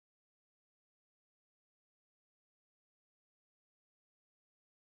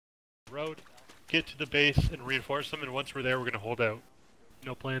road, get to the base and reinforce them, and once we're there, we're going to hold out.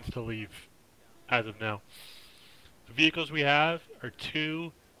 No plans to leave, as of now. The vehicles we have are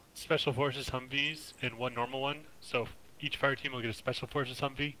 2 Special Forces Humvees and 1 normal one, so each fire team will get a Special Forces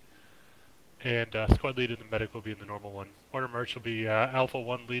Humvee, and squad lead and the medic will be in the normal one. Order march will be Alpha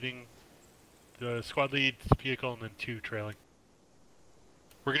 1 leading the squad lead vehicle and then 2 trailing.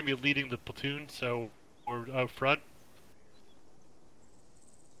 We're going to be leading the platoon, so we're out front.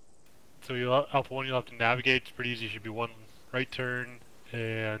 So Alpha 1 you'll have to navigate, it's pretty easy, it should be 1 right turn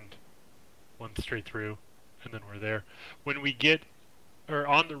and 1 straight through, and then we're there. When we get, or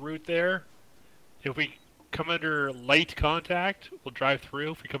on the route there, if we come under light contact, we'll drive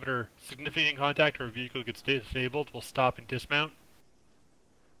through. If we come under significant contact or a vehicle gets disabled, we'll stop and dismount.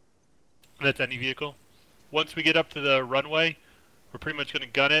 That's any vehicle. Once we get up to the runway, we're pretty much going to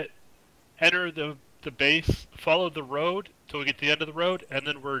gun it, enter the base, follow the road till we get to the end of the road, and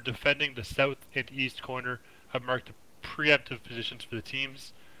then we're defending the south and east corner. I've marked the preemptive positions for the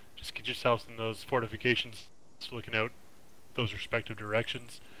teams. Just get yourselves in those fortifications, looking out those respective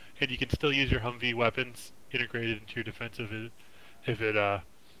directions. And you can still use your Humvee weapons integrated into your defensive if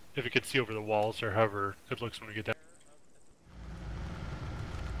it can see over the walls or however it looks when we get down.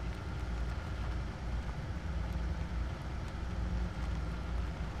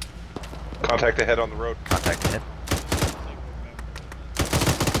 Contact ahead on the road. Contact ahead.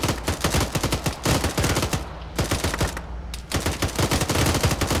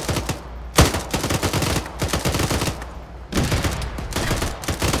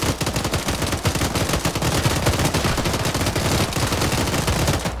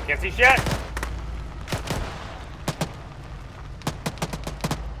 Can't see shit!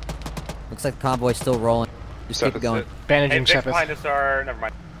 Looks like the convoy's still rolling. Just keep it going. Bandaging hey, behind us are... never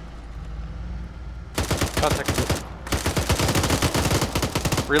mind. Contact.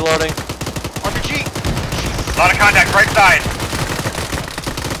 Reloading. RPG! A lot of contact, right side!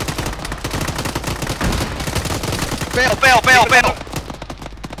 Bail, bail, bail, bail!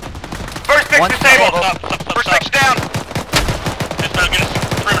 First fix disabled! First fix down! Just now get us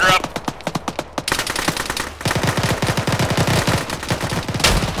perimeter up.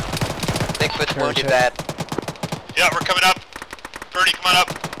 Bigfoot's wounded bad. Yeah, we're coming up. Bernie, come on up.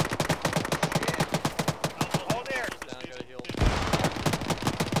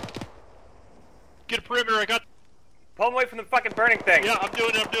 Get a perimeter, I got... Pull him away from the fucking burning thing! Yeah, I'm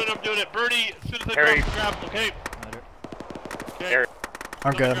doing it. Bernie, as soon as I Harry. grab him, okay? Okay. Harry.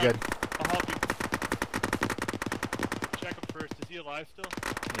 I'm good, I'm good. I'll help you. Check him first, is he alive still?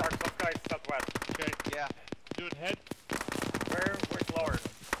 Dark south guy, southwest. Okay. Yeah. Doing head. Where's lower?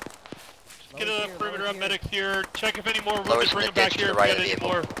 Just get a perimeter up, medics here. Check if any more Lower's wounded, bring in them the back ditch to here the right if of we the get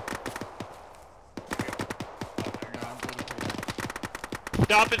any more.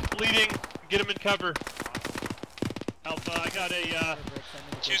 Stop it, bleeding. Get him in cover. Alpha, I got a,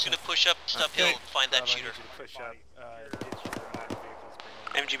 Two's gonna push up uphill and find that shooter.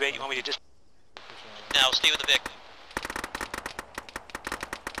 MGB, you want me to just... Now, stay with the Vic.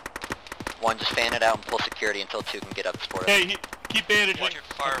 One, just fan it out and pull security until 2 can get up for it. hey, keep bandaging. Watch your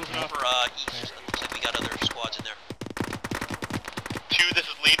fire for east. Looks like we got other squads in there. 2, this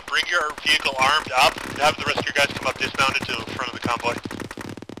is lead. Bring your vehicle armed up and have the rest of your guys come up dismounted to the front of the convoy.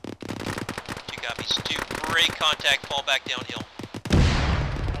 2 copies. 2, Prei contact, fall back downhill.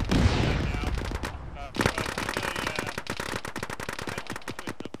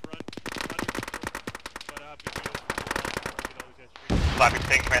 Slapping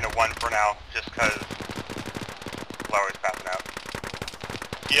Tank Commander 1 for now, just cause Lower's passing out.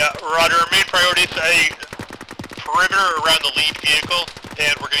 Yeah, Roger. Our main priority is a perimeter around the lead vehicle,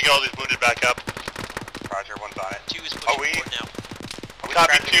 and we're gonna get all these wounded back up. Roger, 1's on it. 2 is pushing forward now.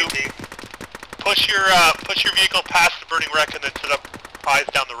 Copy 2. Push your vehicle past the burning wreck and then set up eyes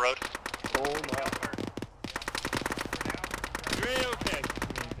down the road. Oh no. You're okay.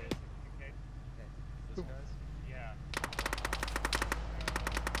 Yeah.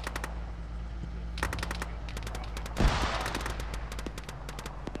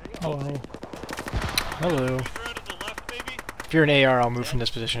 Hello. Hello. If you're an AR, I'll move from this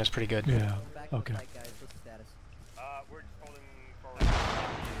position. It's pretty good. Yeah. Okay. We're just holding forward.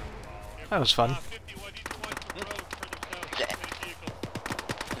 That was fun.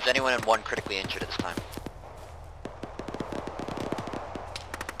 Is anyone in 1 critically injured at this time?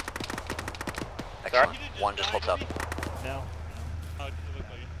 Excellent. 1 just holds up. No.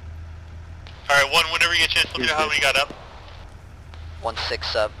 Alright, 1, whenever you get a chance, let me know how many got up. 1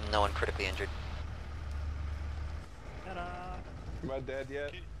 6 up, no one critically injured. Am I dead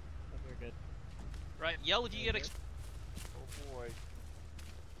yet? Right, yell if you get Oh boy.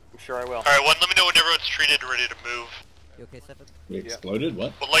 I'm sure I will. Alright, one, let me know when everyone's treated and ready to move. You okay, Stefan? We exploded?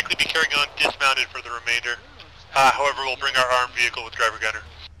 What? We'll likely be carrying on dismounted for the remainder. However, we'll bring our armed vehicle with driver gunner.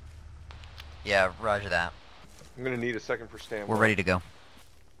 Yeah, roger that. I'm gonna need a second for standby. We're ready to go.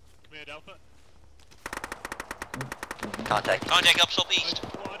 Command Alpha. Contact. Contact up southeast.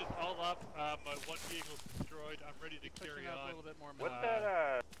 Squad is all up. My one vehicle's destroyed. I'm ready to carry on. What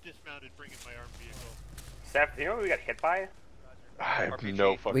that, Dismounted, bringing my armed vehicle. Steph, do you know what we got hit by? I have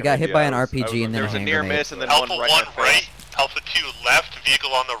no fucking We got hit idea. by an I was RPG and then there a was hand near grenade. miss and then Alpha one right 1 in the right, face. Alpha 2 left,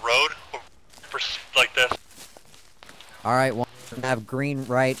 vehicle on the road. For like this. Alright, one have green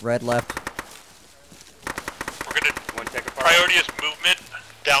right, red left. We're gonna. One check apart. Priority is movement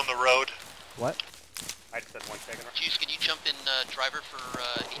down the road. What? I just said one second. Juice, can you jump in driver for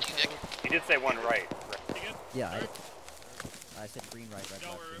E2 Dick? You did say one right. Yeah, I said green right, red No,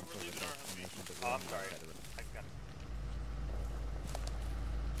 left. we're and so leaving was our that Humvee. information, but Oh, we're I'm on the sorry. outside of the road. I got it.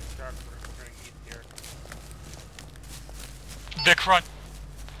 Sharp, we're turning east here. Vic front.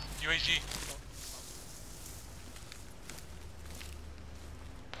 UAG.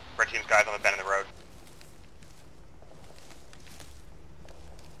 Red team's guys on the bend of the road.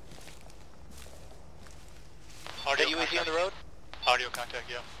 Audio UAV contact. on the road? Audio contact,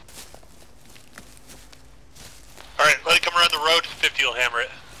 yeah. Alright, let it come around the road. 50 will hammer it.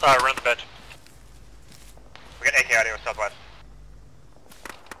 Around the bend. We got AK audio southwest.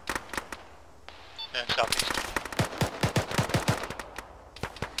 And southeast.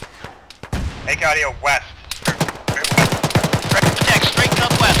 AK audio west. Contact straight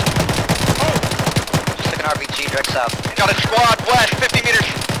southwest. Just took an RPG direct south. Got a squad west, 50 meters.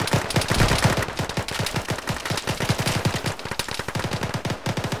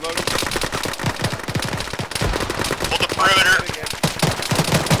 Hold the perimeter.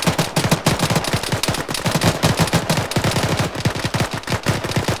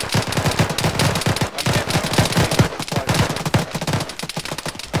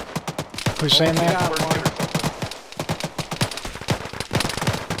 Who's saying that?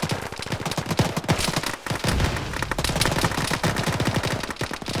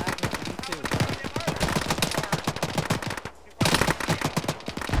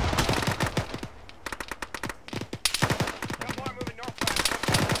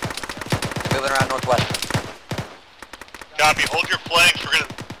 Moving around northwest. Copy, hold your flanks. We're gonna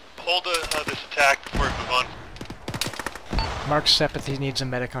hold this attack before we move on. Mark Sepeth, he needs a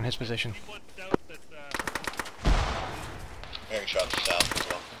medic on his position. Hearing shots south as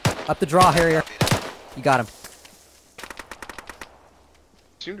well. Up the draw, Harrier. You got him.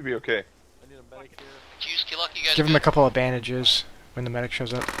 Seem to be okay. Juice, good luck, you guys. Give him a couple of bandages when the medic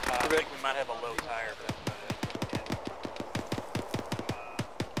shows up. I think we might have a low tire.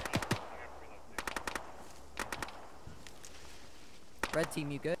 Red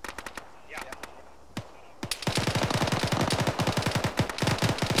team, you good?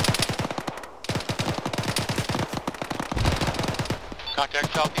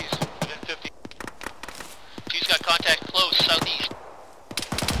 Contact southeast. Within 50. Juice got contact close, southeast.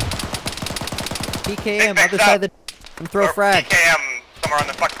 PKM, Big other back side of the... And throw Or frag. PKM somewhere on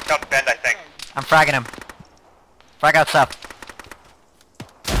the fucking south bend, I think. I'm fragging him. Frag out south.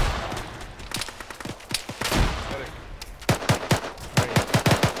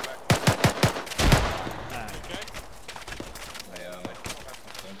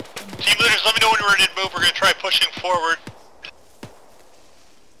 Team leaders, let me know when we're ready to move. We're gonna try pushing forward.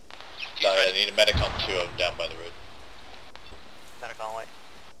 Sorry, I need a medic on 2 of them down by the road. Medic on way.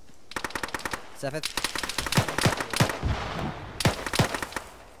 Sepeth.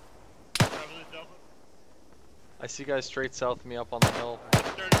 I see guys straight south of me up on the hill.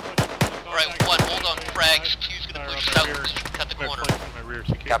 Alright, one, hold on, frags. Two's gonna push south, cut the corner.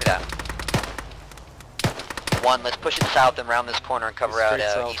 Copy that. One, let's push it south and round this corner and cover out Straight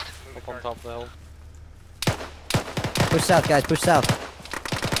south, east. up on top of the hill. Push south, guys, push south.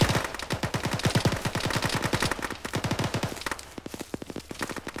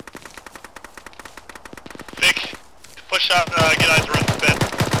 Vic, push out, get eyes around the bend.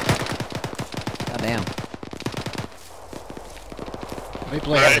 God damn. They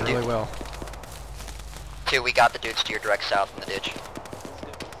played Alright. it really well. 2, we got the dudes to your direct south in the ditch.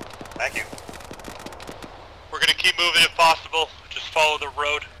 Thank you. We're gonna keep moving if possible. Just follow the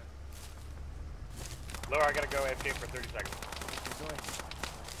road. Lower, I gotta go AFK for 30 seconds.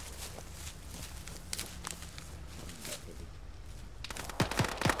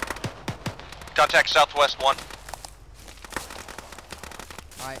 Contact southwest 1.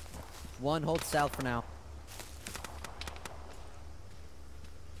 Alright. One, hold south for now.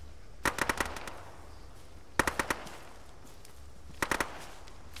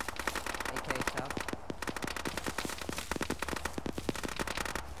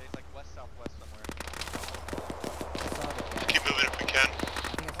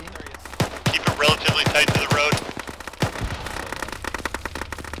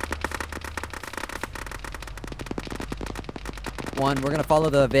 1. We're gonna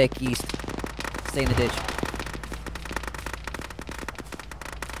follow the Vic east. Stay in the ditch.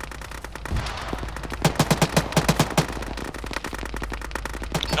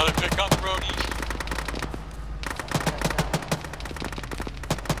 Another pick on the road east.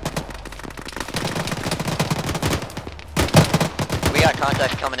 We got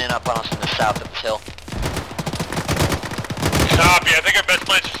contacts coming in up on us from the south of this hill. Copy. I think our best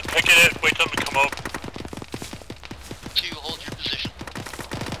plan is just to picket it, wait till them to come up. 2, hold your position.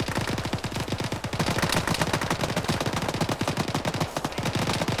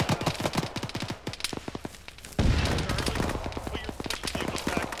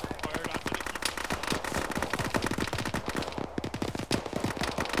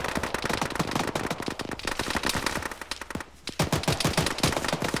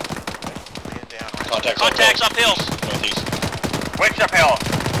 Contacts uphill. Northeast. Which uphill?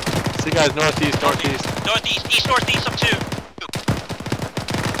 See you guys, northeast, northeast. Northeast, east, northeast up 2.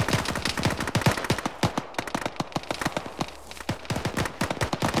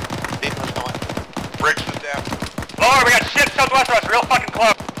 Bricks is down. Lower, we got shit southwest of us, real fucking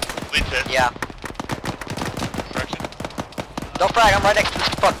close. Lead hit. Yeah. Correction. Don't frag, I'm right next to this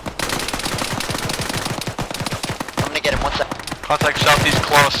fuck. I'm gonna get him 1 sec. Contact southeast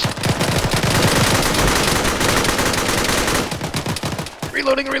close.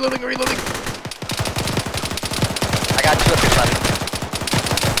 Reloading. I got 2 up your side.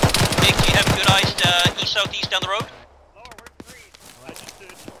 Nick, do you have good eyes east, southeast down the road?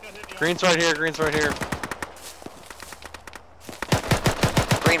 Green's right here, green's right here.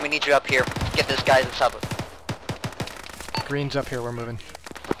 Green, we need you up here. Get this guy to the south. Green's up here, we're moving.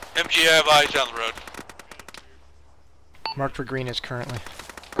 MG, I have eyes down the road. Marked where green is currently.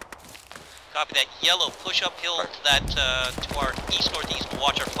 Copy that. Yellow, push uphill to that, to our east-northeast. We'll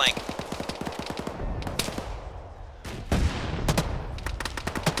watch our flank.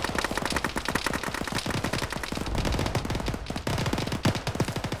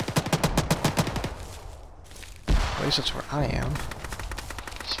 At least that's where I am.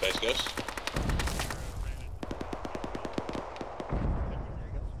 Space Ghost.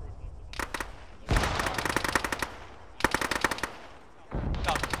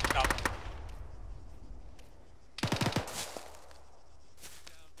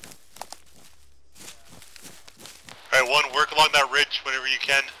 Alright, 1, work along that ridge whenever you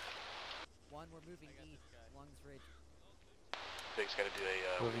can. 1, we're moving east along this ridge. Big's gotta do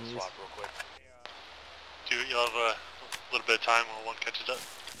a Moving wing swap real quick. You'll have a little bit of time while 1 catches up.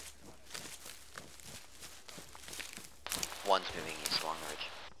 1's moving east along the ridge.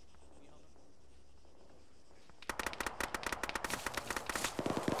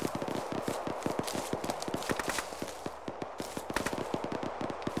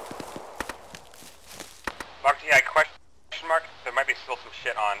 Mark, yeah, question mark? There might be still some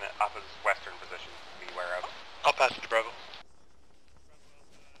shit on Alpha's western position to be aware of. I'll pass it to Bravo.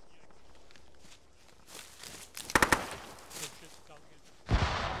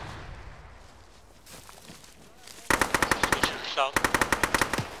 South.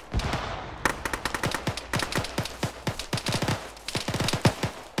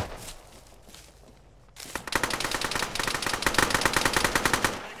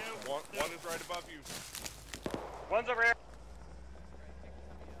 One is right above you. 1's over here.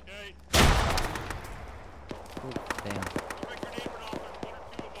 Okay. Ooh, damn.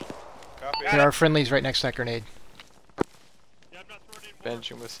 Copy. There are friendlies right next to that grenade. Yeah, I'm not throwing in more.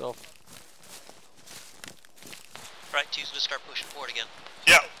 Benching myself. Right, 2's gonna start pushing forward again.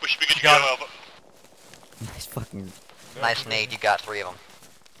 Yeah, we should be good to go, Alpha. Nice fucking... Nice nade, you got 3 of them.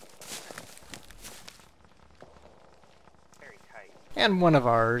 Very tight. And one of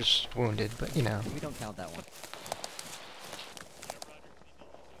ours wounded, but you know. We don't count that one.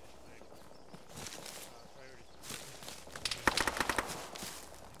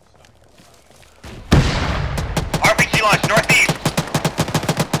 RPG launch northeast.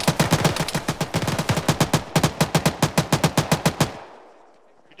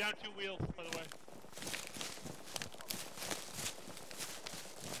 You're down 2 wheels, by the way.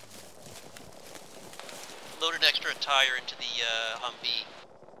 Load an extra tire into the Humvee.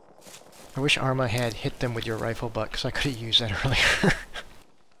 I wish Arma had hit them with your rifle butt, because I could have used that earlier.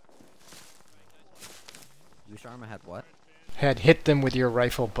 Wish Arma had what? Had hit them with your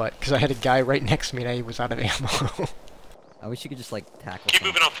rifle butt, because I had a guy right next to me and I was out of ammo. I wish you could just like tackle Keep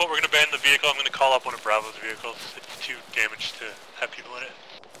someone. moving on foot, we're gonna abandon the vehicle. I'm gonna call up one of Bravo's vehicles. It's too damaged to have people in it.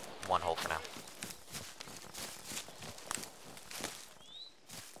 1 hold for now.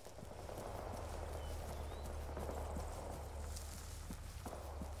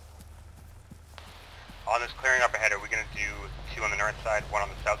 On this clearing up ahead, are we gonna do do 2 on the north side, 1 on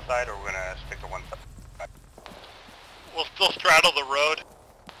the south side, or we're gonna stick to 1 side? We'll still straddle the road.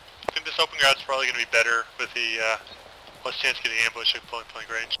 I think this open ground's probably going to be better with the less chance of getting ambushed at point blank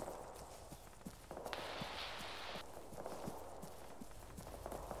range.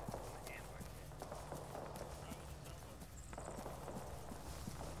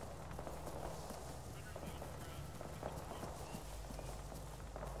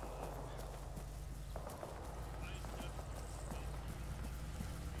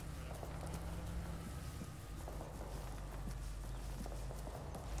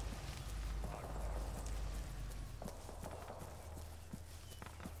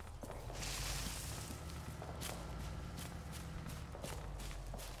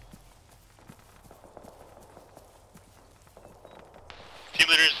 Team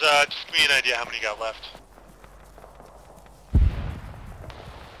leaders, just give me an idea how many you got left.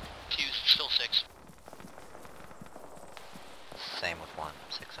 2, still 6. Same with 1,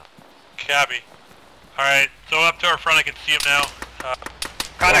 6 up. Cabby. Alright, so up to our front, I can see him now.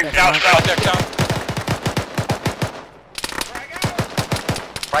 Contact south, south.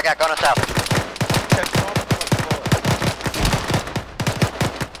 Frag out, going south.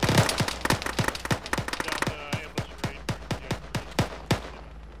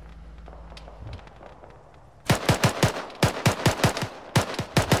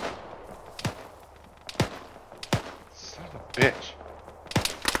 Son of a bitch.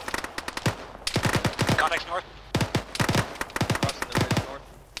 Contacts north. Crossing the ridge north.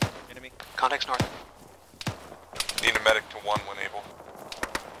 Enemy. Contacts north. Need a medic to 1 when able.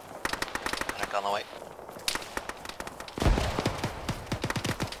 Medic on the way.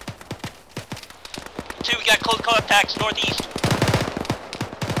 Two, we got close contacts northeast.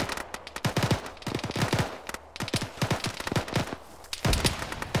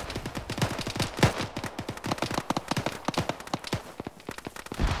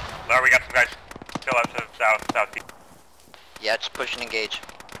 Laura, we got some guys still out to the south, southeast. Yeah, just push and engage.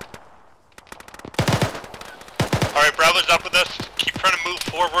 Alright, Bravo's up with us. Keep trying to move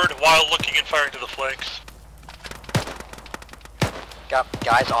forward while looking and firing to the flanks. Got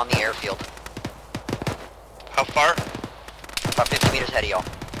guys on the airfield. How far? About 50 meters ahead of y'all.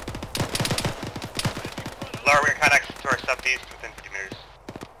 Laura, we got contacts to our southeast within 50 meters.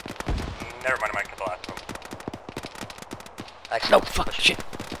 Never mind, I might get the last one. Excellent. No, fuck, shit.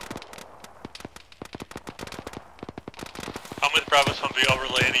 I'm with Bravo's Humvee, I'll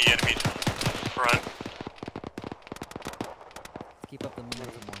relay any enemies front. Keep up the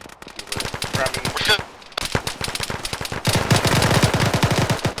momentum one.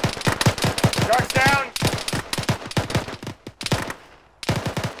 Sharks down!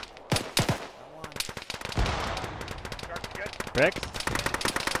 Sharks good? Rex?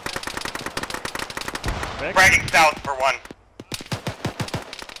 Fragging south for 1.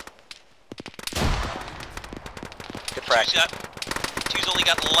 Good frag. Two's only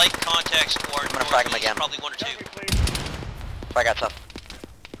got light contacts toward I'm gonna frag him again. probably 1 or 2. Frag out tough.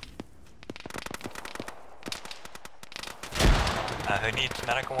 Who needs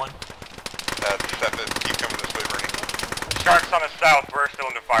medical 1? Seth, keep coming this way, Bernie. Sharks on the south, we're still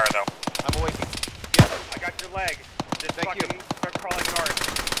under fire though. I'm awake. I got your leg. Just fucking start crawling north.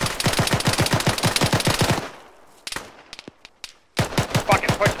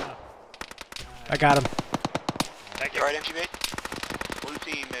 Fucking push him. I got him. Thank you. You alright, MGB? Blue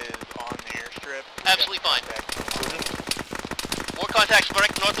team is on the airstrip. Absolutely fine. More contacts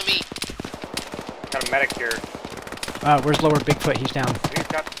direct north of me. Got a medic here. Where's lower Bigfoot? He's down. He's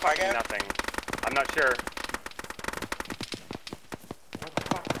got fucking nothing. I'm not sure. Where the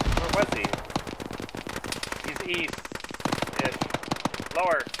fuck? Where was he? He's east.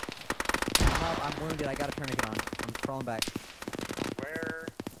 Lower. I'm wounded. I got a tourniquet on. I'm crawling back. Where?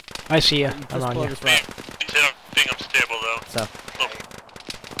 I see ya. You I'm just on blow you. this rock. I think I'm stable though. So,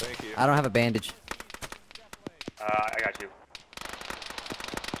 Thank you. I don't have a bandage. I got you.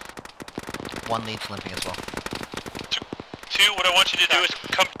 1 leads limping as well. 2, what I want you to do is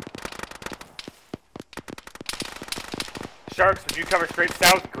come. Sharks, would you cover straight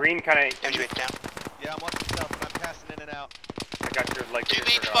south? Green kind of. MGB down. Yeah, I'm on the south, but I'm passing in and out. I got your leg. 2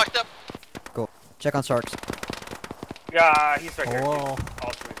 leads fucked up. Cool. Check on sharks. Yeah, he's right there. Whoa. All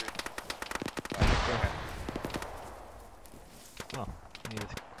 2 and 3.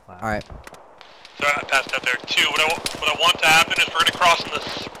 Alright. So I passed out there. 2, what I want to happen is we're going to cross on the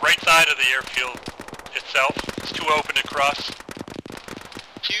right side of the airfield itself. It's too open to cross.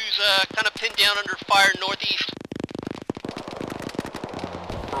 2's kind of pinned down under fire northeast.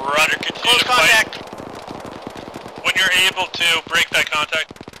 Roger, continue Close to fight. contact. When you're able to break that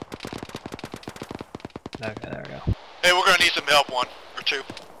contact. Okay, there we go. Hey, we're gonna need some help, 1 or 2.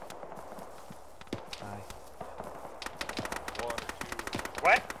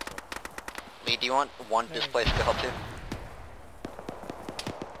 What? Lee, do you want 1 displaced to help too?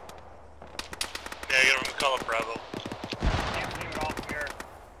 Yeah, I gotta call up Bravo. Can't see it all from here.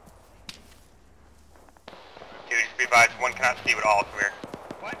 Dude, just be advised, 1 cannot see it all from here.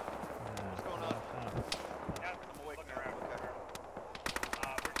 What? What's going on? Yeah, I'm looking around.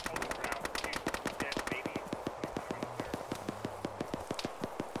 We're just holding for now. Dead, maybe.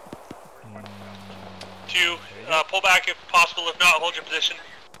 2, pull back if possible. If not, hold your position.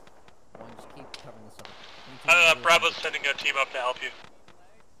 One, just keep covering this up. Bravo's sending a team up to help you.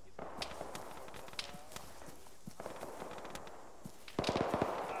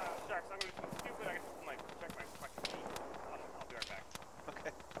 Sharks, I'm gonna do something stupid. I can check my fucking feet. I'll be right back.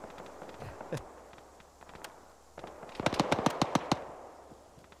 Okay.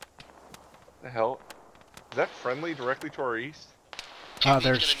 The hell? Is that friendly directly to our east?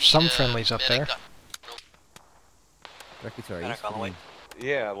 There's some friendlies up there. Directly to our Medic east. on the way.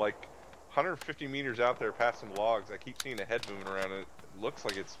 Yeah, like 150 meters out there past some logs. I keep seeing a head moving around. It looks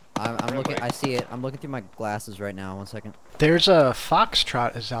like it's. I'm looking. friendly. I see it. I'm looking through my glasses right now. 1 second. There's a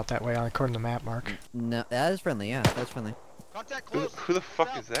foxtrot is out that way according to the map, Mark. No, that is friendly. Yeah, that's friendly. Contact Who, close. who the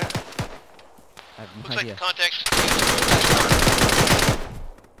fuck is that? I have no Looks like idea. the contacts.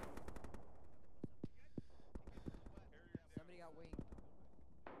 Somebody got winged.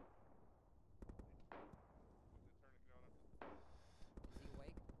 Is he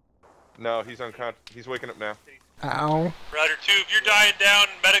awake? No, he's he's waking up now. Ow. Roger 2, if you're dying down,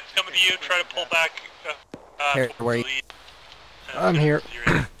 medic's coming to you. Try to pull back. Here, where you- I'm here.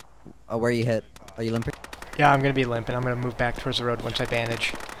 Oh, where you hit? Are you limping? Yeah, I'm gonna be limping. I'm gonna move back towards the road once I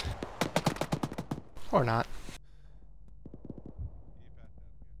bandage. Or not.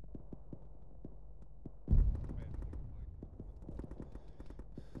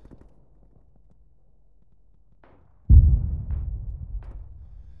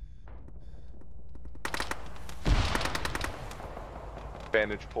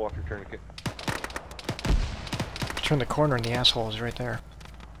 Bandage, pull off your tourniquet. Turn the corner and the asshole is right there.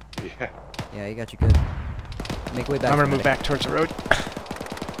 Yeah. Yeah, you got you good. Make way back. I'm gonna to move medic. back towards the road.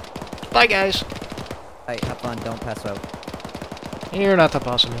 Bye, guys. Alright, have fun. Don't pass out. You're not the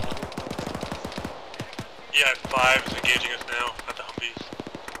boss of me. Yeah, 5 is engaging us now at the Humvees.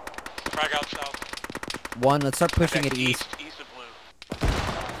 Frag out south. 1, let's start pushing it east. East of blue.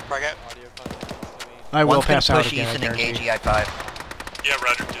 Frag out. I will One's gonna pass out push again. east I and engage guarantee. EI-5. Yeah,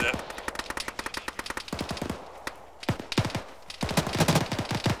 Roger, do that.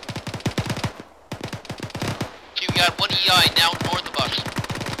 You got 1 EI now north of us.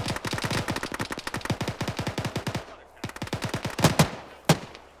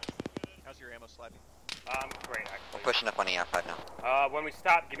 How's your ammo sliding? Great, We're actually. pushing up on EI-5 now. When we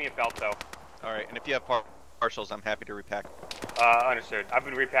stop, give me a belt, though. Alright, and if you have partials, I'm happy to repack. Understood. I've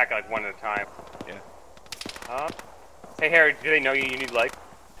been repacking like 1 at a time. Yeah. Hey, Harry, do they know you need light?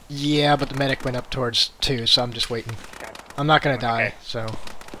 Yeah, but the medic went up towards 2, so I'm just waiting. I'm not gonna die, Okay. so.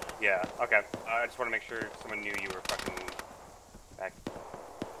 Yeah, okay. I just want to make sure someone knew you were fucking back.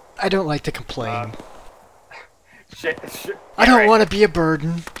 I don't like to complain. Shit. I don't want to be a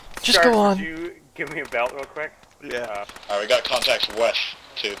burden. Just Sharks, go on. Would you give me a belt real quick? Yeah. Alright, we got contacts west,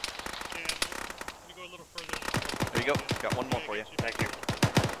 too. There you go. Got 1 more for you. Thank you.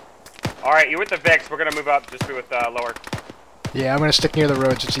 Alright, you're with the Vix. We're gonna move up. Just be with lower. Yeah, I'm gonna stick near the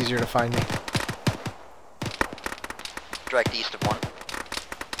roads. It's easier to find me. Direct east of 1.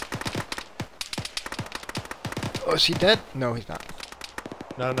 Oh, is he dead? No, he's not.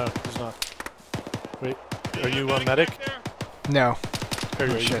 No, he's not. Wait, are you a medic? No. Are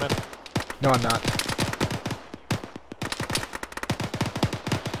you shit. a medic? No, I'm not.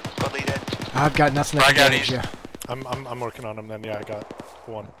 Squad lead in. I've got nothing to Frag out damage east. you. I'm working on him then. Yeah, I got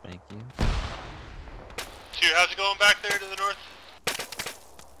 1. Thank you. 2, how's it going back there to the north?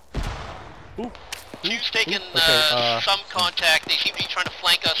 Ooh. Q's taking Okay, some contact. They seem to be trying to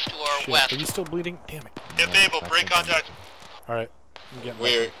flank us to our Shit, west. are you still bleeding? Damn it. If able, break contact. Alright. I'm getting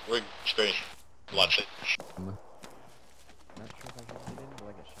We're experiencing lots of. Not sure if I can get in. Will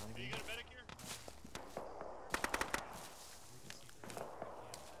I get shot again?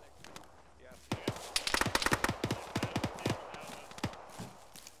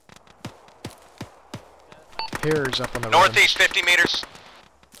 Here's up on the road. Northeast 50 meters.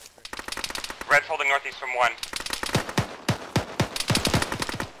 Red's holding northeast from 1.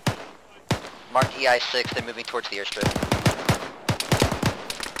 Mark EI-6. They're moving towards the airstrip.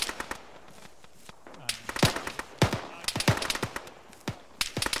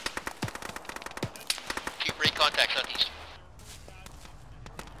 Q, break contact southeast.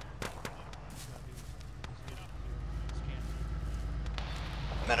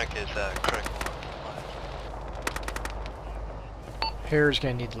 medic is critical. Hair's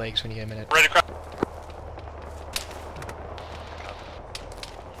gonna need legs when you get a minute. Right across.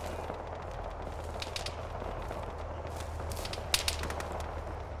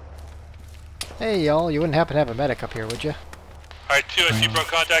 Hey y'all, you wouldn't happen to have a medic up here, would you? Alright, 2, I see broke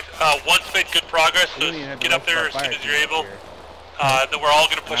contact. One's made good progress, so get up there as soon as you're able. Then we're all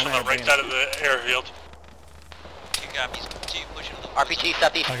gonna push on the right side of the airfield. 2 copies, 2 pushing to the RPG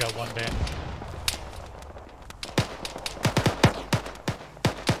southeast. I got 1 band.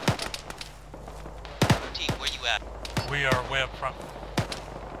 T, where you at? We are way up front.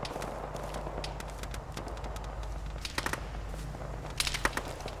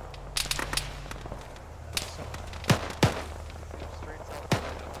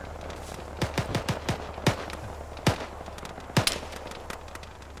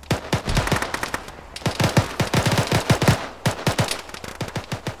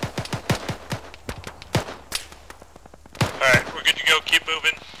 Alright, we're good to go, keep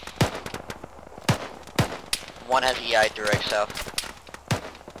moving. One has EI direct south.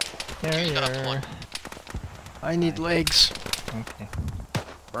 There. I need legs. Okay.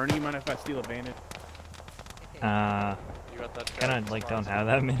 Bernie, you mind if I steal a bandit? Kinda like don't have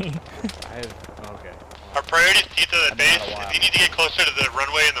that many. I have. Okay. Our priority is to get to the base. If you need to get closer to the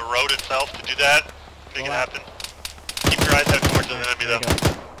runway and the road itself to do that, make it happen. Keep your eyes out towards the enemy though.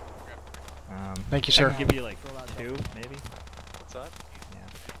 Thank you, I sir. can give you like 2, maybe. What's that?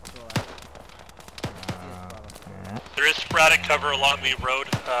 There is sporadic cover along the road,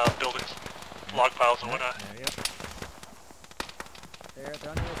 buildings, log piles and whatnot. There you go. They're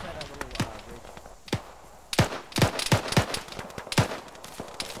on the other side of the little bridge.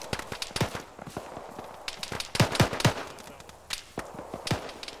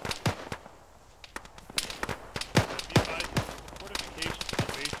 Fortifications the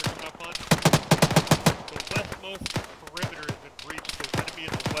base are coming up on. The westmost perimeter has been breached. There's enemy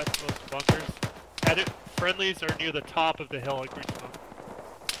in the westmost bunkers. Friendlies are near the top of the hill at Green Smoke.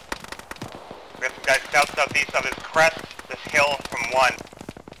 We have some guys southeast of this crest, this hill from 1.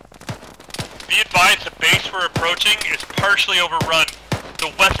 Be advised, the base we're approaching is partially overrun.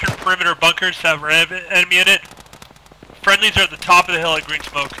 The western perimeter bunkers have enemy in it. Friendlies are at the top of the hill at Green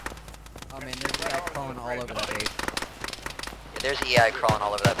Smoke. I mean, there's a guy crawling all over that base. Yeah, there's EI crawling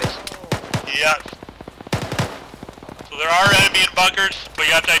all over that base. Yes. So there are enemy in bunkers, but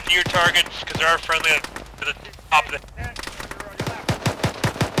you have to ID your targets because there are friendly at the top of the.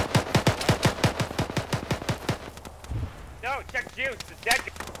 No, check juice. The dead.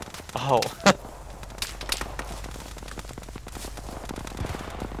 Oh.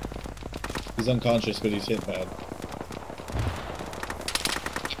 He's unconscious, but he's hit bad.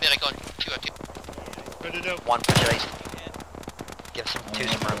 Keep medic on 2 up 2. Spread it out. 1 push ice. Give some 2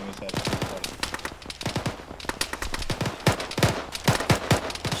 some room.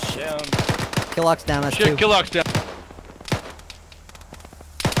 Khmaoch's down, that's 2. Khmaoch's down.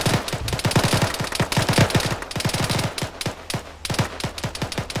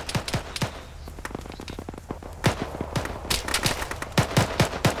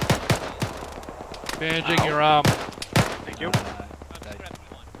 Bandaging your arm. Thank you.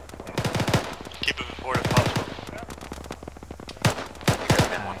 Keep it forward if possible.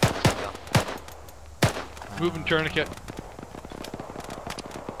 Moving tourniquet.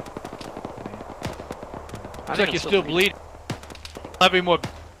 Looks like you're still bleeding. Have any more.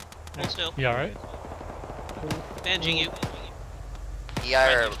 Hold still. You alright? Bandaging you.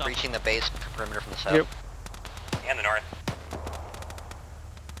 EI are breaching the base perimeter from the south. Yep. And the north.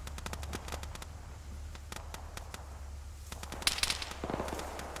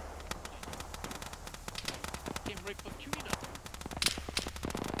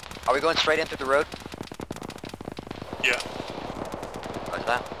 Are we going straight in through the road? Yeah. Roger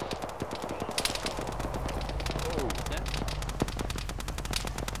that.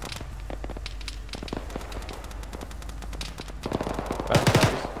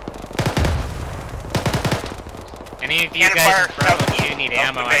 Any of you guys in front of you need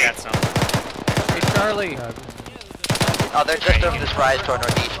ammo, I got some. Hey, Charlie. Oh, they're just over this rise to our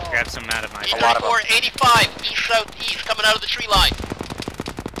northeast. Grab some out of my. A lot of them. 85, east southeast, coming out of the tree line.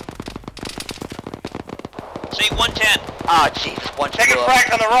 Say 110. Ah, Jesus, 1 Taking blew up.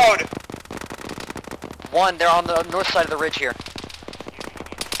 frags on the road. 1, they're on the north side of the ridge here.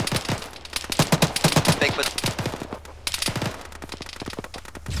 Bigfoot.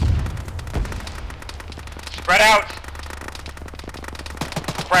 Spread out.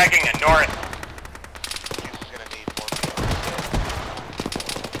 Fragging at north.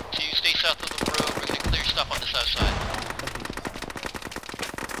 So you stay south of the road, we're gonna clear stuff on the south side.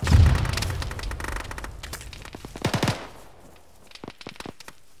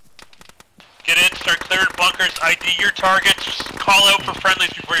 ID your targets, call out for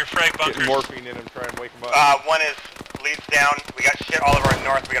friendlies before you frag bunkers. Get morphine in him, try and wake him up. One is leads down. We got shit all over our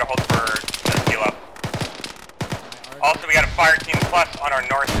north. We gotta hold for the heal up. Also, we got a fire team plus on our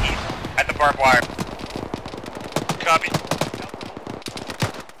northeast at the barbed wire. Copy.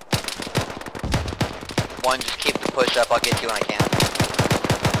 One, just keep the push up. I'll get you when I can.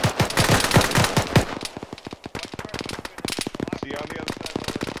 See you on the other side.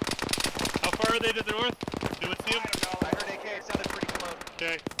 How far are they to the north? Do we see them? I don't know. I heard AK. It sounded pretty close.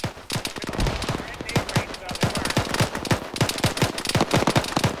 Okay.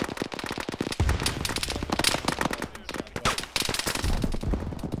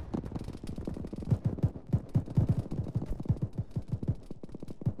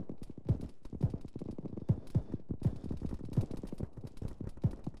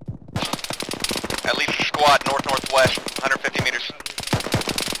 At least a squad north-northwest, 150 meters.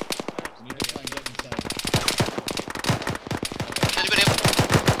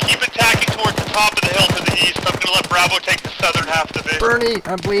 Keep attacking towards the top of the hill to the east. I'm gonna let Bravo take the southern half of the base. Bernie,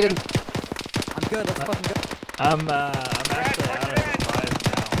 I'm bleeding. I'm good, let's fucking go. I'm actually out of supplies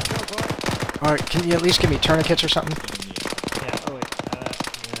now. Alright, can you at least give me tourniquets or something? Yeah, oh wait, yeah,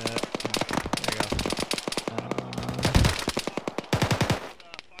 there you go.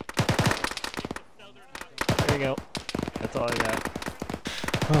 There you go. That's all I got.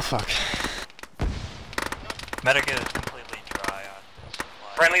 Oh fuck. Medic is completely dry on this.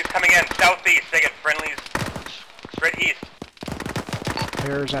 Friendlies coming in southeast. They get friendlies straight east.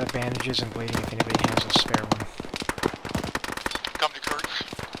 Bearers out of bandages and bleeding if anybody has a spare one. Come to Kurtz.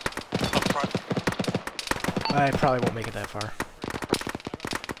 Up front. I probably won't make it that far.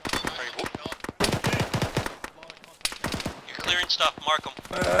 You're clearing stuff, mark them.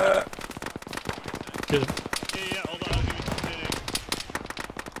 Yeah, hold on. I'll give you some kidding.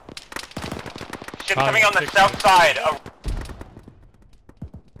 Shit coming on the south side. Oh,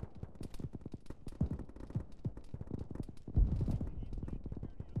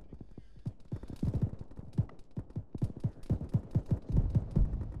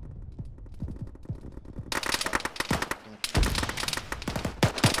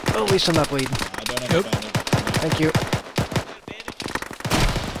 at least I'm not bleeding. I don't have a bandage. Thank you.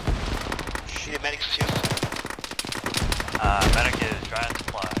 Need a medic too. Medic is dry on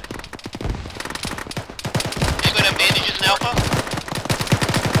supplies. Anybody have bandages in Alpha?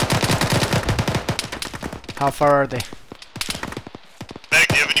 How far are they? Medic,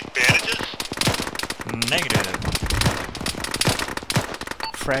 do you have any bandages? Negative.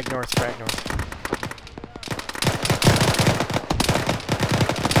 Frag north, frag north.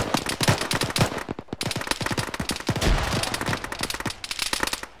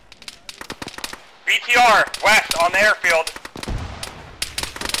 BTR west on the airfield.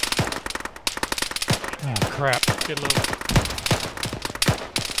 Oh crap. Get low.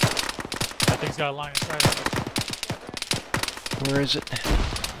 That thing's got a line of sight. Where is it?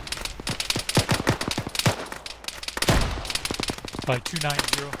 By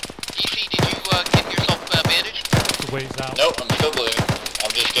 290. DC, did you get yourself bandaged? The ways out. Nope, I'm still bleeding.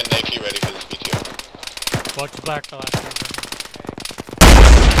 I'm just getting AP ready for this BTO. Watch the black dot.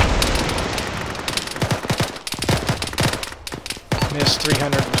 Missed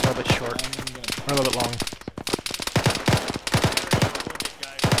 300, was a little bit short. Or a little bit long.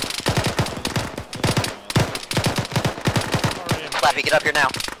 Slappy, get up here now.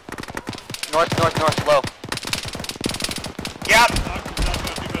 North, north, north, low. Yep.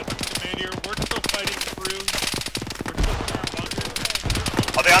 We're still fighting through. We're still in our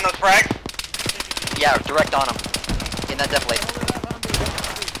bunkers. Are they on those frags? Yeah, direct on them. In that death lane.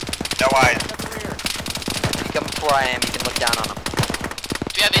 No eyes. If you come before I am, you can look down on them.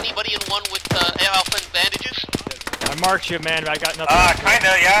 Do you have anybody in one with Alpha and bandages? I marked you, man, but I got nothing.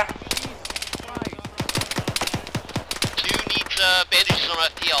 Kinda, yeah. Two needs bandages on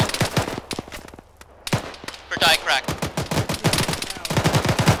FTL. For die crack.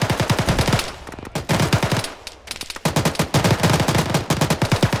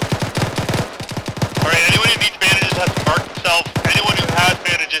 Alright, anyone who needs bandages has to mark themselves. Anyone who has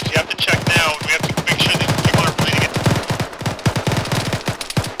bandages, you have to check now. We have to make sure that people are bleeding it.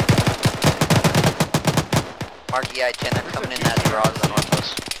 Mark EI-10, they're coming in that garage on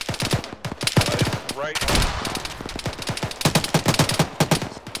northwest. Right.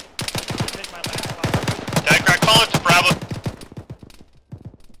 Die crack, call it to Bravo.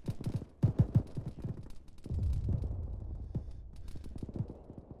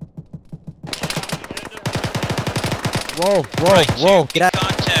 Whoa, whoa, whoa, get out.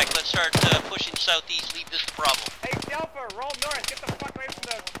 Contact, let's start pushing southeast, leave this to Bravo. Hey, Alpha, roll north. Get the fuck away from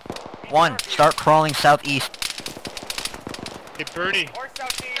the... One, start crawling southeast. Birdie, Or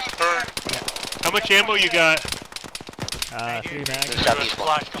southeast. how much ammo you got? 3 mags. Southeast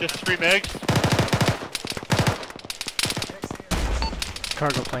one. Just 3 megs?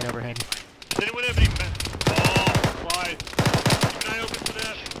 Cargo plane overhead. Does anyone have any supplies? Keep an eye open for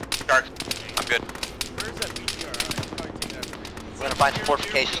that. Sharks. I'm good. Where's that BTR? Probably taking that. We're gonna find some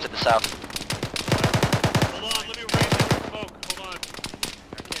fortifications to the south. Hold on, let me raise the smoke. Hold on.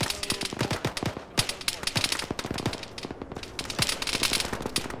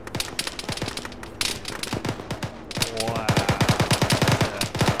 Wow.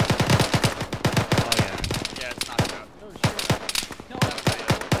 Oh yeah. Yeah, it's knocked out.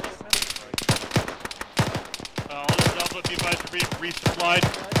 All this Alpha be advised to be resupplied.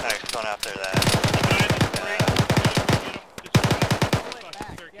 Thanks, going after that.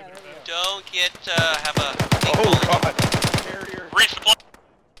 Don't get, have a... Oh god! Resupply.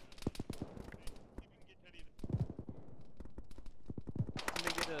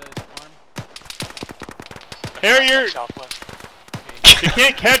 Harrier! You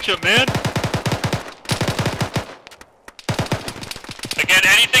can't catch him, man! Again,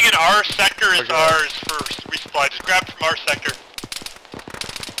 anything in our sector is ours for resupply. Just grab from our sector.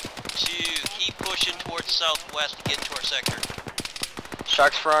 To keep pushing towards southwest to get into our sector.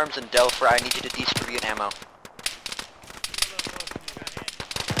 Sharks for arms and Del for I need you to distribute ammo.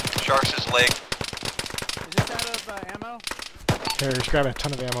 Sharks is leg. Is this out of ammo? Here, just grab a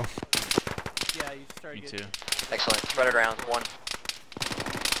ton of ammo. Yeah, you started getting... Excellent. Spread it around. One.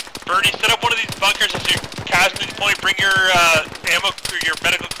 Bernie, set up one of these bunkers as your casting point. Bring your ammo or your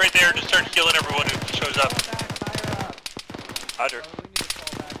medical crate there and just start healing everyone who shows up. Roger.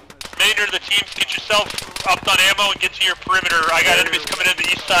 Remainder of the teams, get yourself up on ammo and get to your perimeter. I got enemies coming in the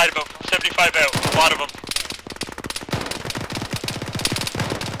east side, about 75 out. A lot of them.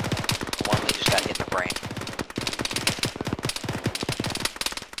 One they just got hit in the brain.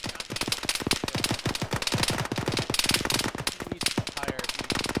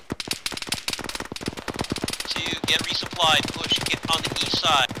 To get resupplied, push, get on the east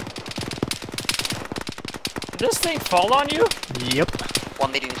side. Did this thing fall on you? Yep.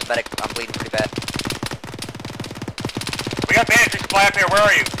 One leading to medic. I'm bleeding pretty bad. We got bandage supply up here. Where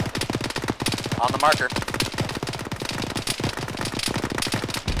are you? On the marker.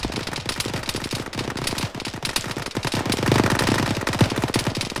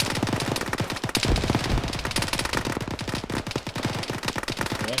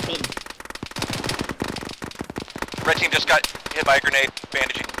 Red team just got hit by a grenade.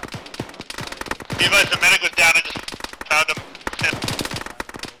 Bandaging. Levi's the medic was down and just found him.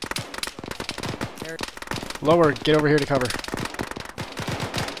 Lower, get over here to cover.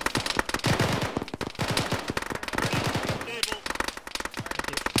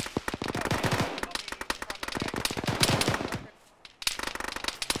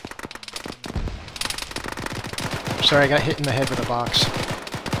 Sorry, I got hit in the head with a box.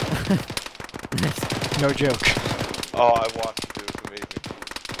 No joke. Oh, I watched it. It was amazing.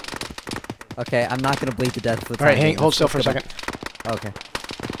 Okay, I'm not gonna bleed to death for the Alright, time being. hold still for a Let's second. go back. Okay.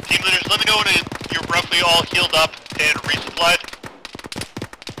 Team leaders, let me know when you're roughly all healed up and resupplied.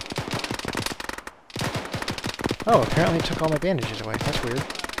 Oh, apparently it took all my bandages away. That's weird.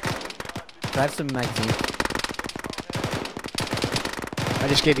 I have some magazines. I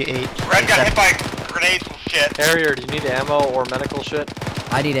just gave you 8. Red got hit by grenades and shit. Harrier, do you need ammo or medical shit?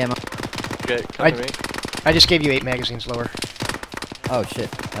 I need ammo. Okay, come to me. I just gave you 8 magazines lower. Oh shit.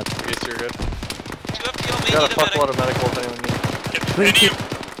 That's... Okay, so you're good. You You got a fuckload of medical if anyone needs.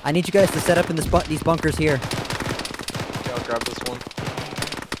 I need you guys to set up in this these bunkers here. Okay, I'll grab this one.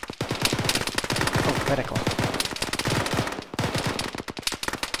 Oh, medical.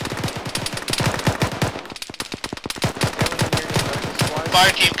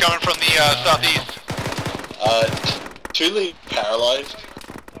 Fire team coming from the southeast. Truly paralyzed.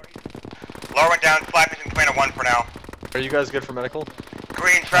 Lower went down. Flappy's in command of 1 for now. Are you guys good for medical?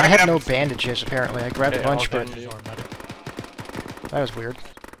 Green, try I to get have up. no bandages apparently. I grabbed a bunch, but that was weird.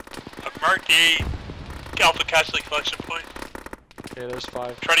 I've marked the Alpha Casualty collection point. Okay, there's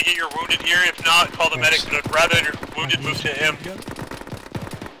 5. Try to get your wounded here. If not, call the medic. But I'd rather your wounded move to him.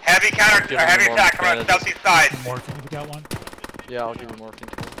 Heavy counter, heavy attack coming out the southeast side. Morphine, we got one. Yeah, I'll give you morphine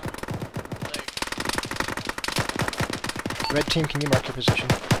too. Red team, can you mark your position?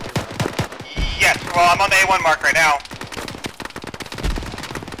 Yes, well, I'm on the A1 mark right now.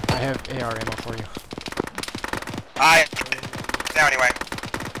 I have AR ammo for you. Now anyway.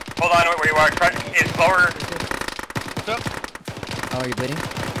 Hold on, where you are. It's lower. What's up? Oh, are you bleeding?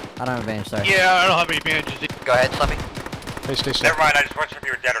 I don't have a bandage, sorry. Yeah, I don't have any bandages. Go ahead, Slippy. Stay safe. Never mind, I just wasn't sure if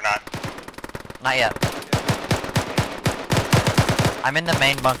you were dead or not. Not yet. I'm in the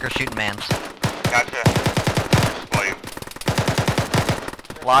main bunker shooting mans. Gotcha. Display you.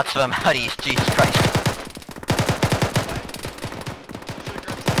 Lots of them out east, Jesus Christ.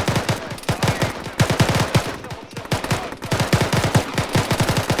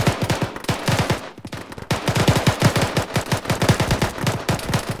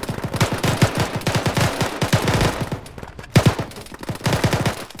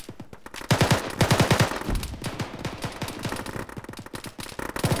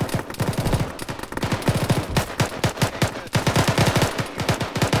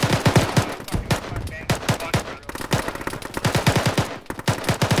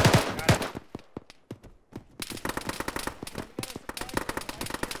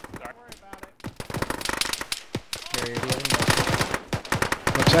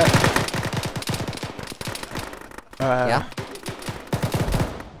 What's that? Yeah?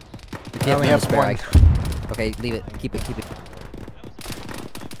 I only have one. Okay, leave it. Keep it, keep it.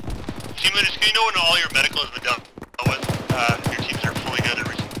 Team leaders, can you know when all your medical has been done with? Your teams are fully good at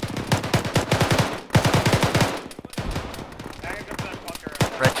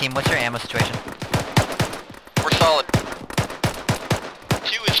Red team, what's your ammo situation? We're solid.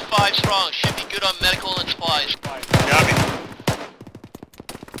 2 is 5 strong. Should be good on medical and supplies. Copy.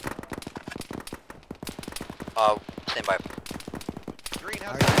 Stand by.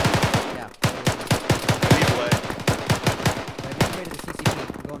 Greenhouse. Yeah.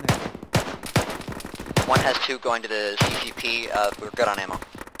 One has 2 going to the CCP. We're good on ammo.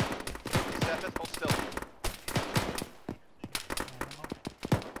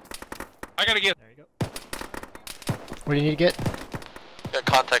 I gotta get. There you go. What do you need to get? Got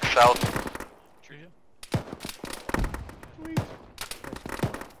contact south.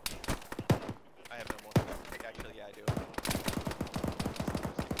 I have no more. Actually, yeah, I do.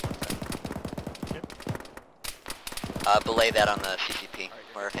 Belay that on the CCP.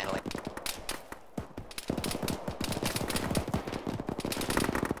 We're handling.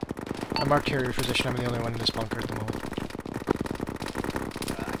 I marked carrier position. I'm the only one in this bunker at the moment.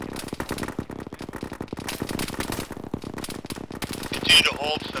 Continue to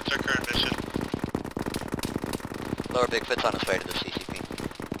hold. That's our current mission. Lower Bigfoot's on his way to the CCP.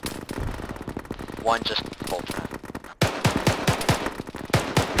 One just hold for now.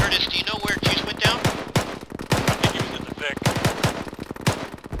 Curtis, do you know where Juice went down? I think he was in the Vic.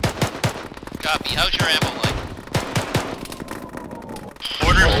 Copy. How's your ammo like?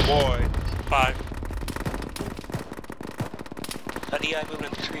 Orders. Oh boy. 5. DI moving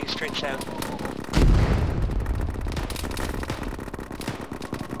in the tree, straight south.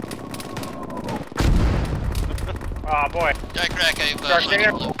 Oh boy. Jack Crack, I've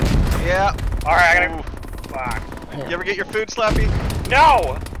Yeah. Alright, I gotta. Fuck. You ever get your food, Slappy?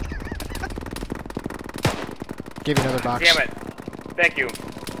 No! Give you another box. Damn it. Thank you.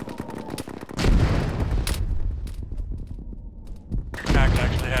 Packs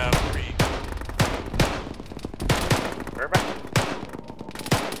actually have 3. Perfect.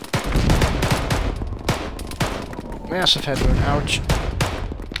 Massive head wound. Ouch.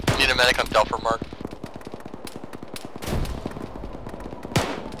 Need a medic on Delpher Mark.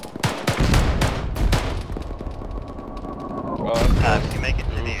 Can you make it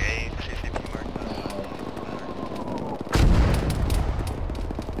to the A CCP mark?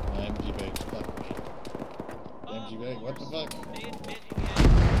 MG bag, fuck me. MG bag, what the fuck? I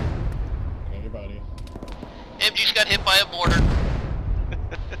got your body. MG's got hit by a mortar.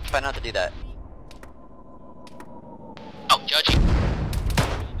 Try not to do that. Oh, judgy.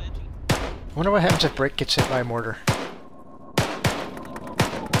 I wonder what happens if Brick gets hit by a mortar.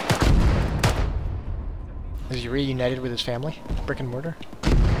 Is he reunited with his family? Brick and mortar?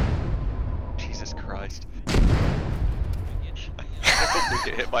 Jesus Christ. I hope we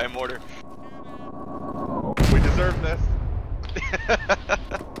get hit by a mortar. We deserve this.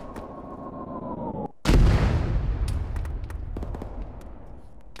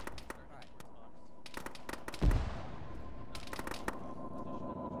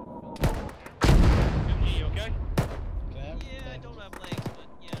 You okay? Yeah, I don't have legs, but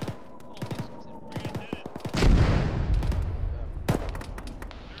yeah.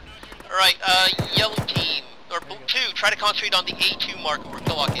 Alright, yellow team, or 2, try to concentrate on the A2 marker where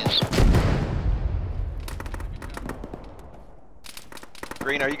Khmaoch is.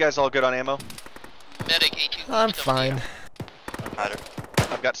 Green, are you guys all good on ammo? Medic A2. I'm fine.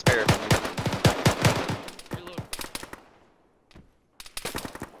 I've got spare.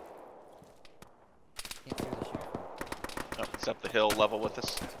 Oh, it's up the hill level with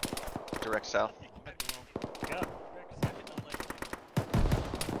us. Direct south. Yeah.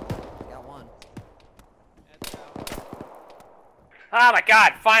 Got one. Oh my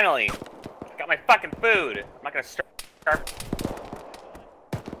god, finally! Got my fucking food! I'm not gonna start.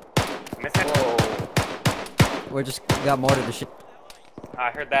 Miss it? Whoa. We just got mortared to shit. I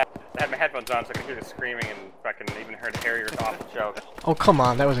heard that. I had my headphones on so I could hear the screaming and fucking even heard Harrier's awful joke. Oh, come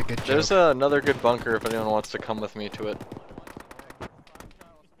on, that was a good joke. There's another good bunker if anyone wants to come with me to it. Oh,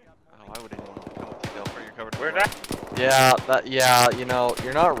 why would anyone come with you, Delphi? You're covered. Where's that? Yeah, you know,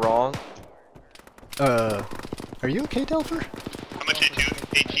 you're not wrong. Are you okay, Delpher? How much AT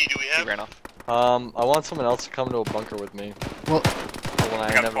do we have? He ran off. I want someone else to come to a bunker with me. Well, when I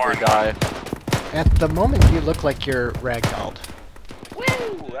inevitably die. At the moment, you look like you're ragdolled.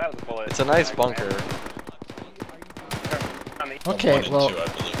 Woo! That was a bullet. It's a nice bunker. Okay, well,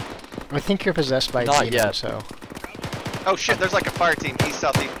 I think you're possessed by a demon, yet. so... Oh shit, there's like a fire team,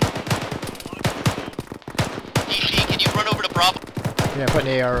 east-southeast. DC, can you run over to Bravo? Yeah, put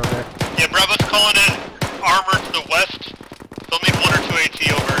an AR over there. Yeah, Bravo's calling in armor to the west. They'll need 1 or 2 AT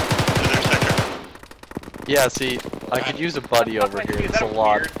over to their sector. Yeah, see, I could use a buddy over here. It's a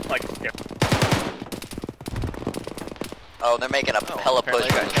lot. Oh, they're making a hella push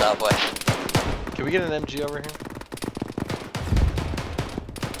from the southwest. Can we get an MG over here?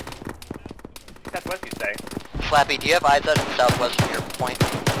 That's what you say. Flappy, do you have eyes out in the southwest from your point?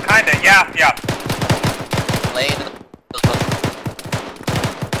 Kinda, yeah. Lay into the...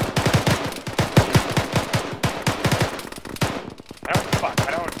 I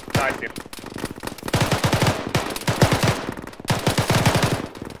don't... No, I see.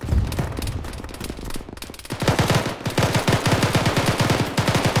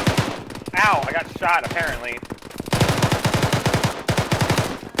 Ow, I got shot, apparently.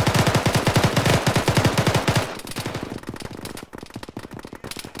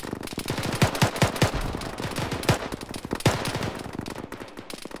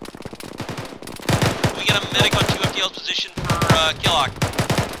 We get a medic on 2 FTL's position for Khmaoch.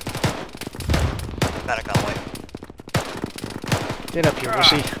 Medic on way. Get up here, we'll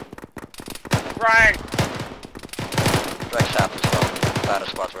see. Right! Direct south as well. About a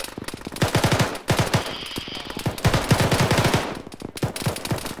squad's worth.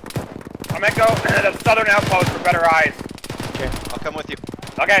 I'm gonna go to the southern outpost for better eyes. Okay. I'll come with you.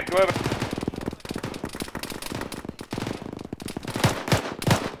 Okay, go over.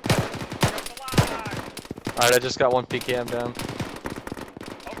 Alright, I just got 1 PKM down.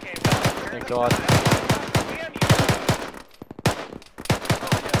 Okay, Thank God.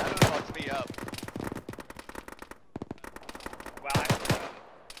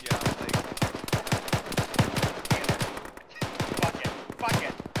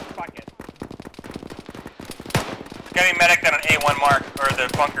 Getting medic at an A1 mark, or the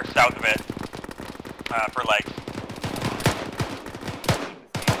bunker south of it, for legs.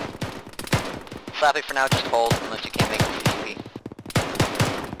 Flappy for now, just hold unless you can't make the CCP.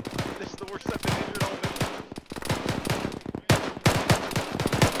 This is the worst I've been injured all day.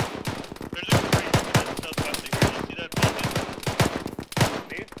 There's a crate to the southwest of here. You see that building?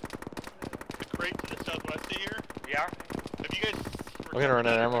 See? The crate to the southwest of here? Yeah. Have you guys... I'm gonna run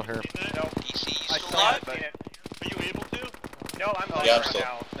out of ammo here. No. DC, you I still saw alive? it, but... Are you able to? No, I'm Oh, yeah, I'm right still...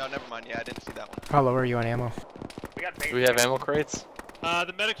 now. No, never mind. Yeah, I didn't see that one. How low are you on ammo? We got Do we have ammo crates?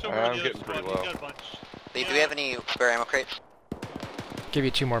 The medic's over on the other squad. He's got a bunch. Lee, do we have any spare ammo crates? Give you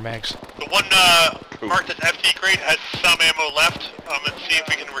 2 more mags. The one marked as FT crate has some ammo left. Let's see if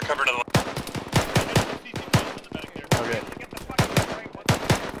we can recover to the... Okay.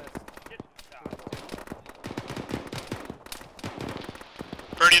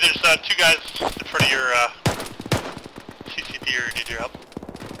 Bernie, there's 2 guys in front of your CCP who need your help.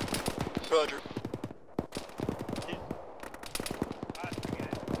 Roger.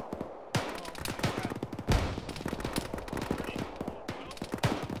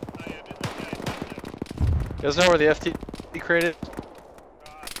 You guys know where the FT crate is?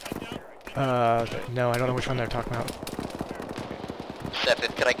 No, I don't know which one they're talking about.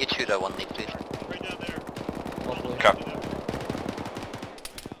 Stefan, could I get you to 1 lead, please? Right down there. Okay.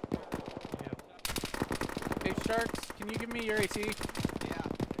 Hey Sharks, can you give me your AT? Yeah.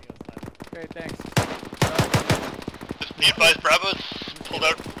 Okay, thanks. Just be advised, Bravo's pulled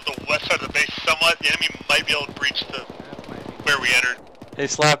out the west side of the base somewhat. The enemy might be able to breach the where we entered. Hey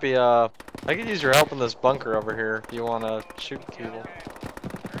Slappy, I could use your help in this bunker over here if you wanna shoot people.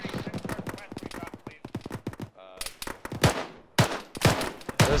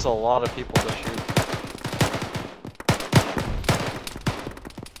 There's a lot of people to shoot.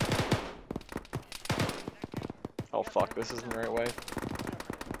 Oh fuck, this isn't the right way.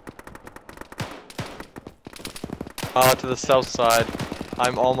 To the south side.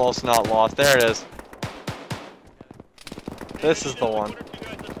 I'm almost not lost. There it is. This is the one.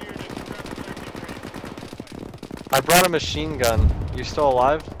 I brought a machine gun. You still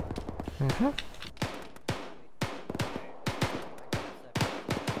alive? Mm-hmm.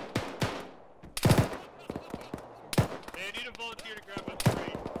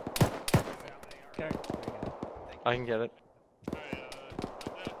 I can get it.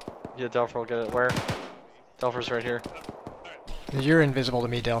 Yeah, Delpher will get it. Where? Delpher's right here. You're invisible to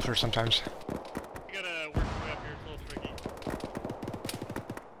me, Delpher, sometimes.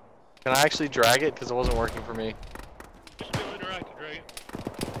 Can I actually drag it? Because it wasn't working for me.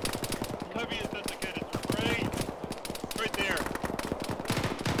 Right there.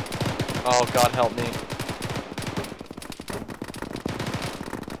 Oh, God help me.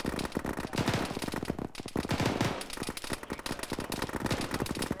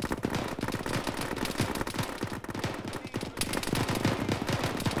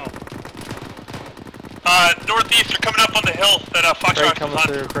 Northeast, they're coming up on the hill that Crate Foxtrot coming is on.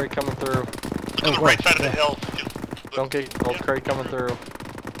 through, crate coming through. Look on the right side of the hill. Don't get killed, crate coming through.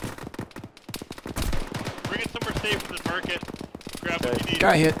 Bring it somewhere safe in the market. Grab what you need.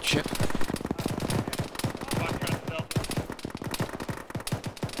 Guy hit, shit.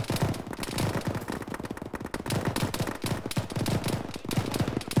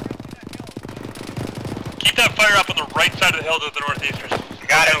 Keep that fire up on the right side of the hill to the northeasters.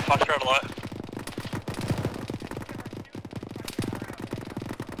 Got it. Foxtrot a lot.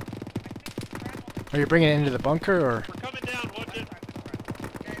 Are you bringing it into the bunker, or? We're coming down, watch it.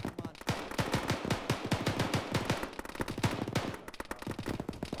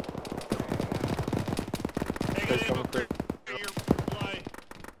 Crate coming through.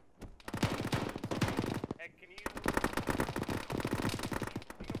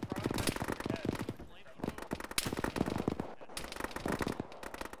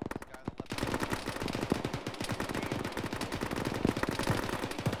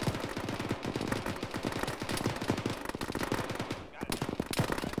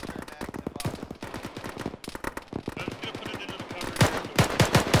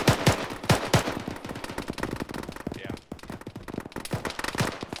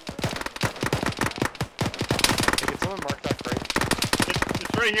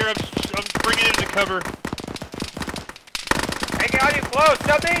 Right here, I'm bringing it into cover. Hey, get on you close,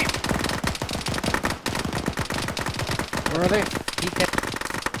 southeast! Where are they?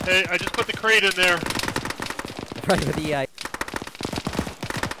 Hey, I just put the crate in there. Right with the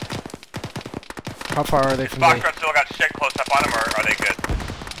How far are they from Foxtrot still got shit close up on them, or are they good?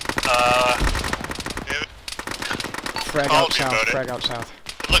 Frag out south, frag out south.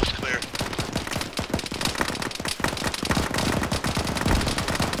 It looks clear.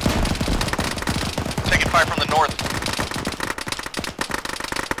 Taking fire from the north.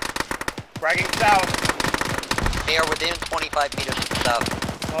 Fragging south. They are within 25 meters to the south.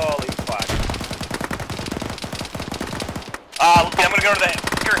 Holy fuck. I'm gonna go to the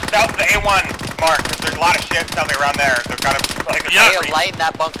south of the A1 mark, because there's a lot of shit something around there. They're kind of like They are lighting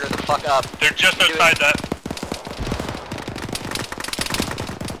that bunker the fuck up. They're just outside that.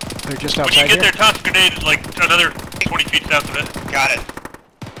 They're just When outside you get here? there, toss a grenade like another 20 feet south of it. Got it.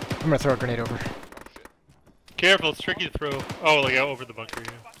 I'm gonna throw a grenade over. Careful, it's tricky to throw. Oh, like out over the bunker,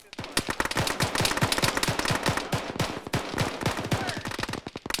 yeah.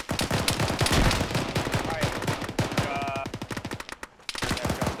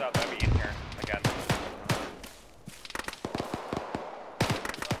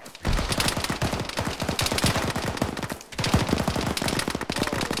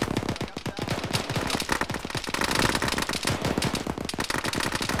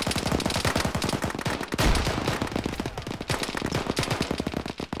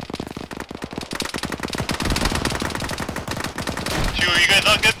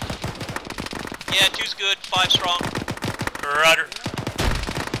 Yeah, 2's good, 5 strong. Roger.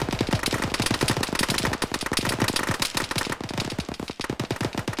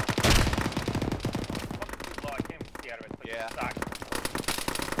 Yeah.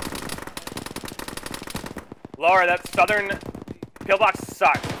 Lower, that southern pillbox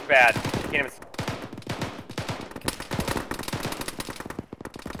sucks. It's bad. Can't even.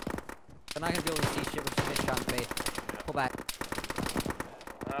 They're not gonna be able to see shit with the fish on face. Pull back.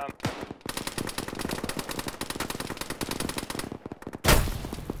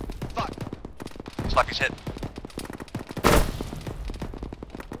 Fuck is hit.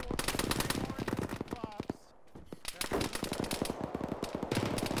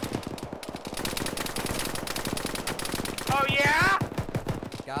 Oh yeah?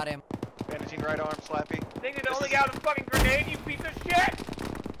 Got him. Bandaging right arm, Slappy. Think you're the only guy with a fucking grenade, you piece of shit?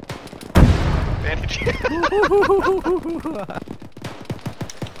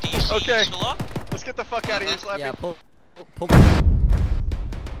 Okay, let's get the fuck out of here, Slappy. Yeah, pull.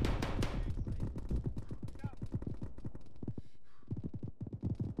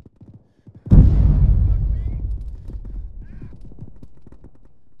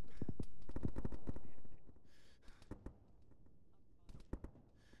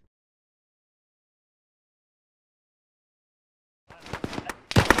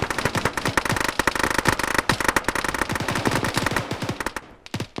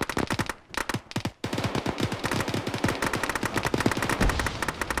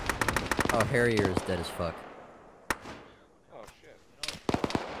 Oh, Harrier is dead as fuck. Oh shit.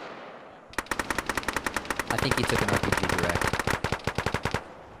 I think he took an RPG direct.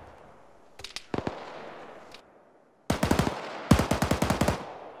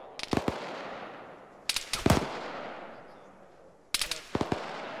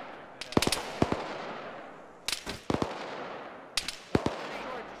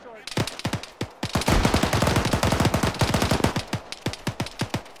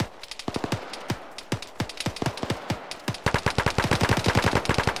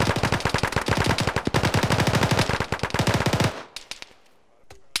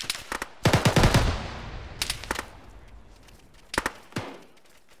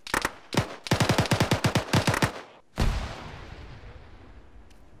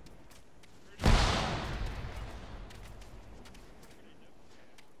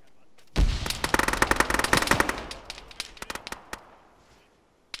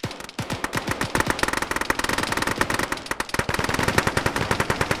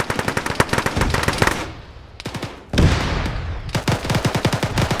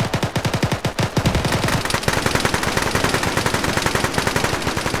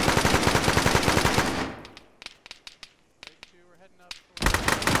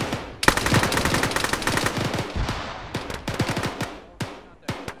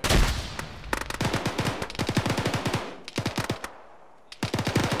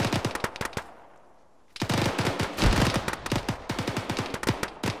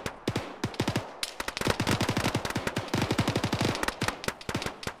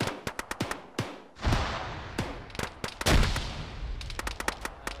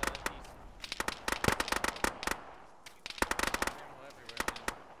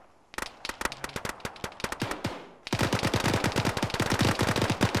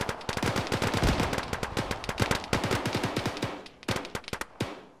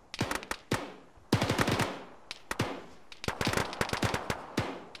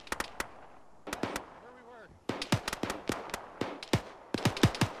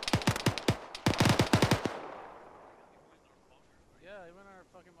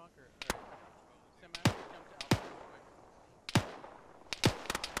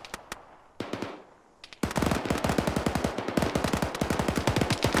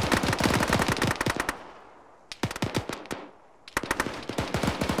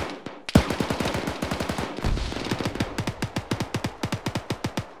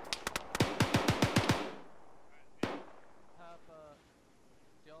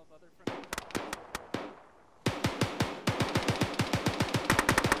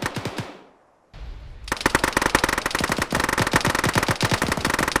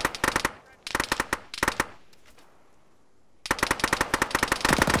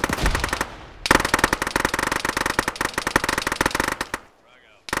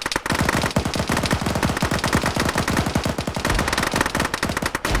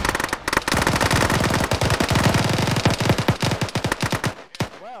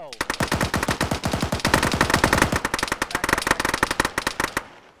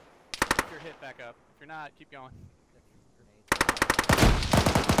 not, keep going.